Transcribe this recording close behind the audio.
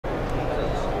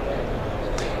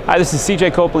Hi, this is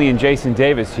CJ Copley and Jason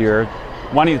Davis here,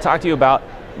 wanting to talk to you about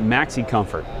Maxi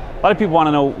Comfort. A lot of people want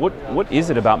to know what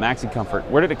is it about Maxi Comfort?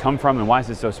 Where did it come from and why is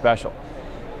it so special?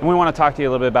 And we want to talk to you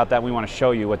a little bit about that. We want to show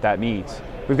you what that means.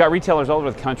 We've got retailers all over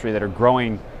the country that are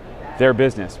growing their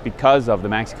business because of the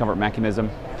Maxi Comfort mechanism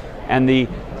and the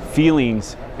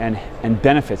feelings and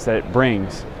benefits that it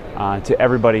brings to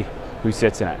everybody who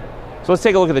sits in it. So let's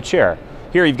take a look at the chair.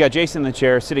 Here you've got Jason in the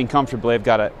chair sitting comfortably. I've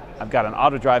got an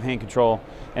auto drive hand control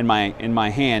in my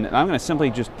hand, and I'm going to simply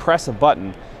just press a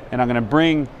button and I'm going to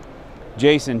bring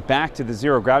Jason back to the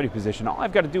zero gravity position. All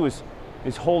I've got to do is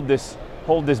hold this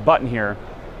button here,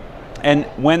 and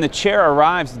when the chair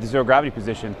arrives at the zero gravity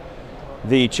position,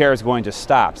 the chair is going to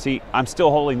stop. See, I'm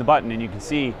still holding the button and you can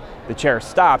see the chair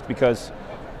stopped because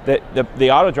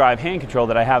the auto drive hand control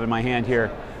that I have in my hand here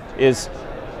is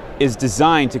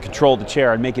designed to control the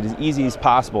chair and make it as easy as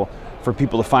possible for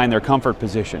people to find their comfort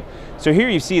position. So here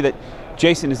you see that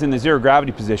Jason is in the zero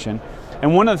gravity position,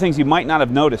 and one of the things you might not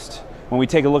have noticed when we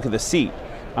take a look at the seat,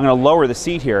 I'm going to lower the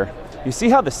seat here. You see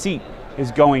how the seat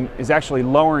is actually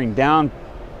lowering down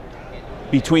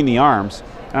between the arms,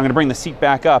 and I'm going to bring the seat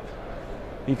back up.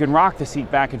 You can rock the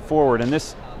seat back and forward, and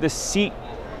this seat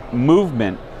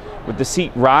movement with the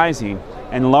seat rising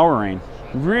and lowering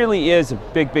really is a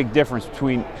big difference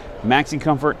between Maxi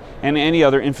Comfort and any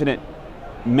other infinite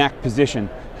mech position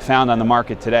found on the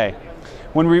market today.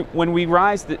 When we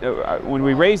raise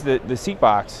the seat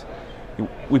box,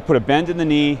 we put a bend in the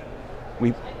knee,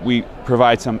 we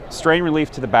provide some strain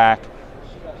relief to the back,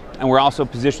 and we're also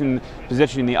positioning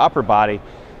the upper body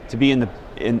to be in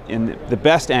the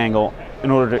best angle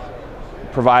in order to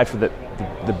provide for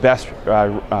the best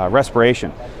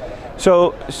respiration.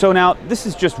 So now this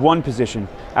is just one position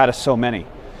out of so many.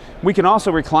 We can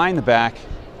also recline the back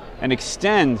and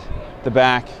extend the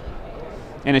back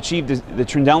and achieve the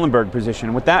Trendelenburg position.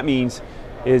 And what that means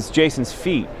is Jason's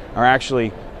feet are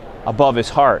actually above his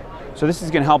heart. So this is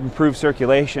going to help improve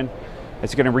circulation.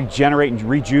 It's going to regenerate and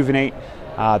rejuvenate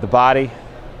the body.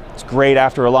 It's great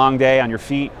after a long day on your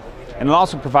feet, and it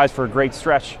also provides for a great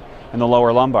stretch in the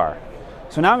lower lumbar.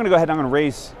 So now I'm going to go ahead and I'm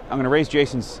going to raise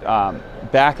Jason's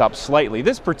back up slightly.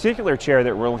 This particular chair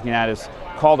that we're looking at is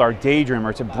called our DayDreamer.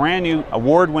 It's a brand new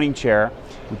award-winning chair.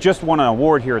 We just won an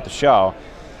award here at the show,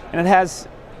 and it has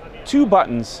two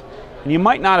buttons, and you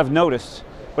might not have noticed,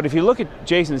 but if you look at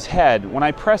Jason's head, when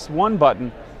I press one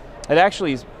button, it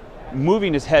actually is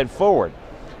moving his head forward.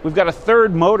 We've got a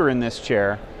third motor in this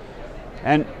chair,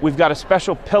 and we've got a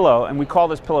special pillow, and we call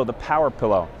this pillow the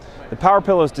PowerPillow. The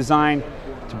PowerPillow is designed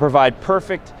to provide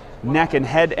perfect neck and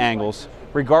head angles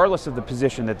regardless of the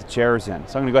position that the chair is in.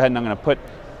 So I'm going to go ahead and I'm going to put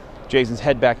Jason's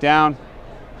head back down.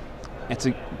 It's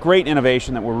a great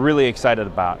innovation that we're really excited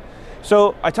about.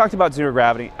 So I talked about zero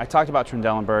gravity, I talked about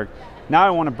Trendelenburg. Now I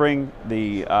want to bring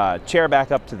the chair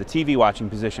back up to the TV watching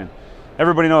position.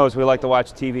 Everybody knows we like to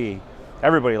watch TV.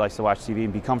 Everybody likes to watch TV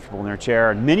and be comfortable in their chair,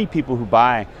 and many people who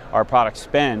buy our products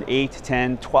spend 8,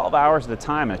 10, 12 hours at a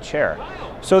time in a chair.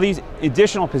 So these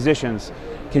additional positions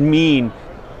can mean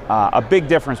a big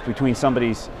difference between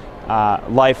somebody's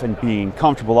life and being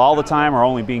comfortable all the time or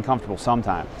only being comfortable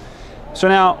sometime. So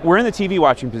now we're in the TV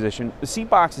watching position. The seat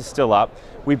box is still up.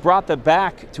 We brought the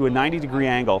back to a 90-degree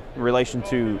angle in relation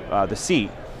to the seat.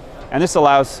 And this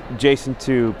allows Jason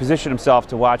to position himself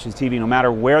to watch his TV no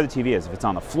matter where the TV is. If it's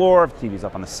on the floor, if the TV is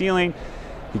up on the ceiling,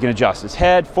 he can adjust his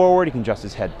head forward, he can adjust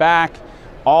his head back,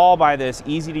 all by this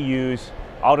easy-to-use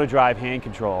auto drive hand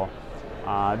control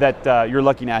that you're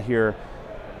looking at here,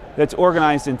 that's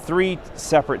organized in 3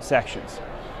 separate sections.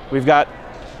 We've got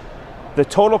the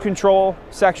total control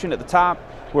section at the top,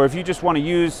 where if you just want to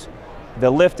use the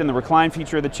lift and the recline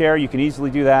feature of the chair, you can easily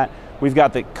do that. We've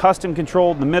got the custom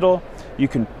control in the middle. You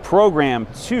can program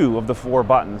 2 of the 4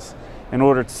 buttons in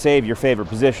order to save your favorite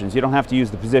positions. You don't have to use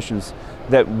the positions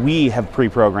that we have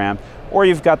pre-programmed. Or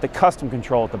you've got the custom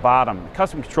control at the bottom. The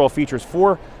custom control features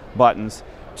 4 buttons,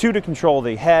 2 to control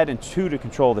the head and 2 to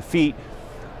control the feet.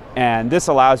 And this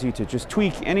allows you to just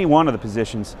tweak any one of the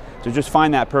positions to just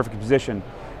find that perfect position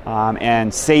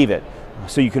and save it,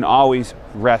 so you can always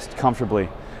rest comfortably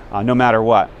no matter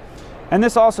what. And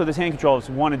this hand control is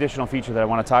one additional feature that I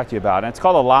want to talk to you about, and it's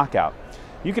called a lockout.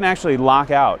 You can actually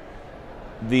lock out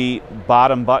the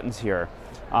bottom buttons here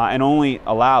and only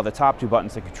allow the top 2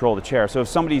 buttons to control the chair. So if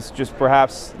somebody's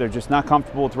perhaps they're just not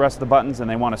comfortable with the rest of the buttons and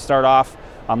they want to start off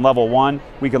on level 1,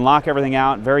 we can lock everything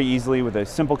out very easily with a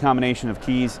simple combination of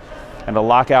keys and to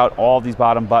lock out all these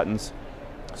bottom buttons,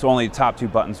 so only the top 2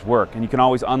 buttons work. And you can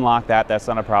always unlock that, that's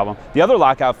not a problem. The other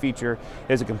lockout feature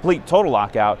is a complete total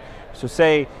lockout. So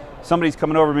say somebody's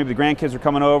coming over, maybe the grandkids are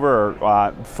coming over,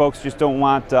 or folks just don't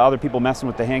want other people messing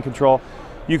with the hand control.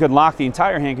 you can lock the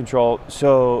entire hand control,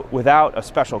 so without a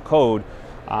special code,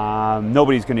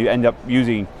 nobody's going to end up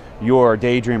using your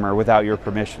DayDreamer without your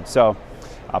permission. So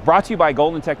brought to you by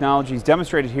Golden Technologies,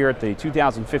 demonstrated here at the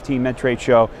 2015 MedTrade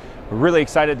Show. We're really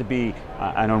excited to be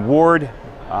an award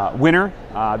winner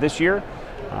this year.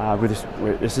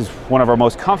 This is one of our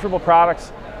most comfortable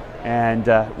products, and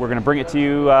we're going to bring it to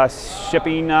you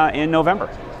shipping in November.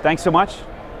 Thanks so much,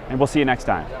 and we'll see you next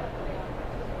time.